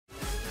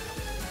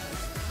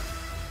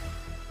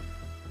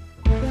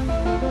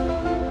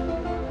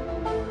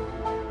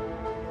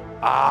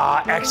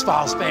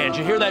X-Files fans,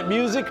 you hear that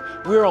music?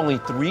 We're only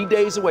 3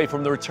 days away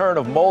from the return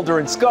of Mulder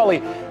and Scully,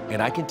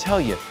 and I can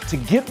tell you, to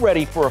get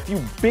ready for a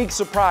few big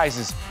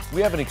surprises,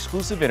 we have an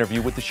exclusive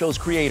interview with the show's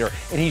creator,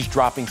 and he's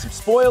dropping some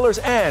spoilers,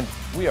 and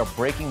we are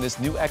breaking this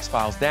new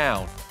X-Files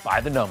down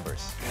by the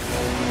numbers.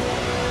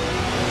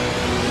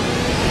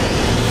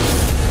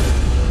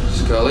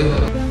 Scully?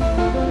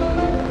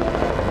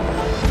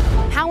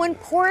 How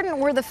important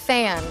were the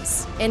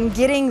fans in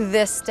getting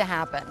this to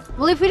happen?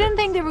 Well, if we didn't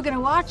think they were going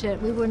to watch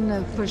it, we wouldn't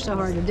have pushed so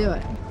hard to do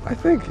it. I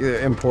think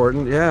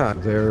important, yeah.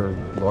 Their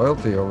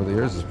loyalty over the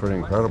years is pretty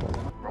incredible.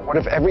 What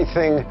if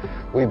everything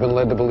we've been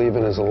led to believe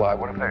in is a lie?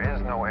 What if there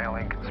is no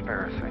alien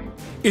conspiracy?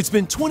 It's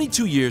been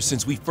 22 years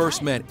since we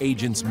first met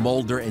agents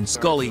Mulder and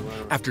Scully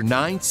after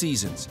 9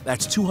 seasons.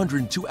 That's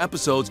 202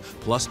 episodes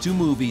plus 2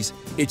 movies.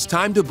 It's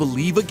time to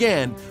believe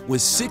again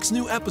with 6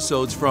 new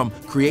episodes from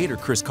creator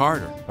Chris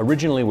Carter.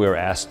 Originally, we were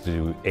asked to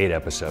do 8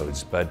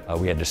 episodes, but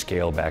we had to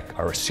scale back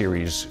our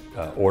series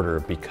order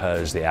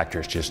because the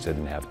actors just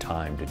didn't have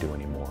time to do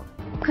any more.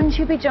 Couldn't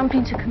you be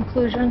jumping to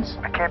conclusions?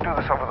 I can't do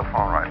this over the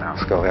phone right now.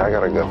 Scully, I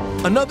gotta go.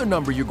 Another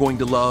number you're going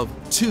to love,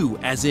 2,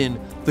 as in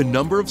the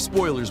number of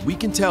spoilers we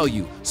can tell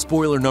you.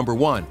 Spoiler number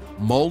 1,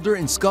 Mulder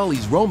and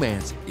Scully's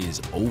romance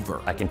is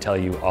over. I can tell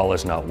you all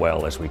is not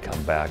well as we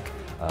come back.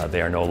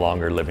 They are no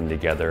longer living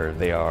together.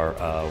 They are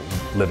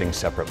living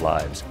separate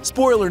lives.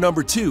 Spoiler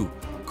number 2,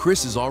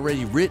 Chris has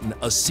already written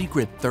a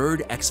secret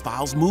 3rd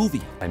X-Files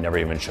movie. I never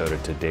even showed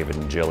it to David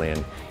and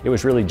Jillian. It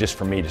was really just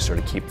for me to sort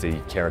of keep the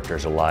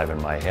characters alive in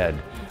my head.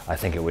 I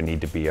think it would need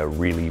to be a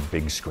really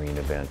big screen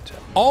event.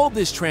 All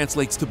this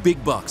translates to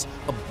big bucks,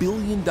 a $1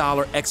 billion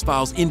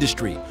X-Files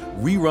industry.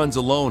 Reruns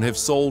alone have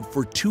sold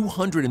for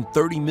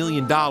 $230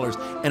 million,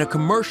 and a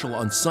commercial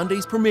on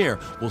Sunday's premiere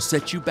will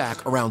set you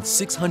back around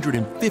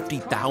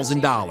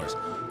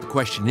 $650,000. The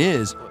question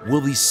is,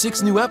 will these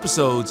 6 new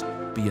episodes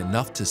be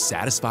enough to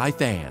satisfy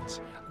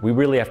fans? We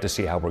really have to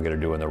see how we're going to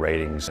do in the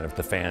ratings, and if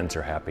the fans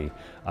are happy,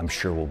 I'm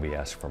sure we'll be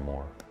asked for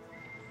more.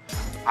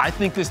 I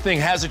think this thing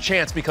has a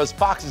chance because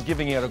Fox is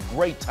giving it a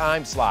great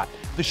time slot.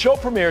 The show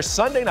premieres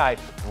Sunday night,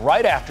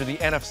 right after the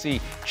NFC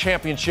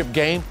Championship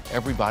game.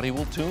 Everybody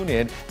will tune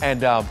in,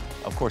 and of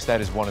course, that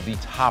is one of the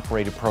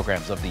top-rated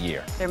programs of the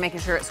year. They're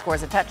making sure it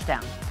scores a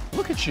touchdown.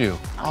 Look at you.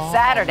 On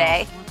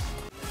Saturday,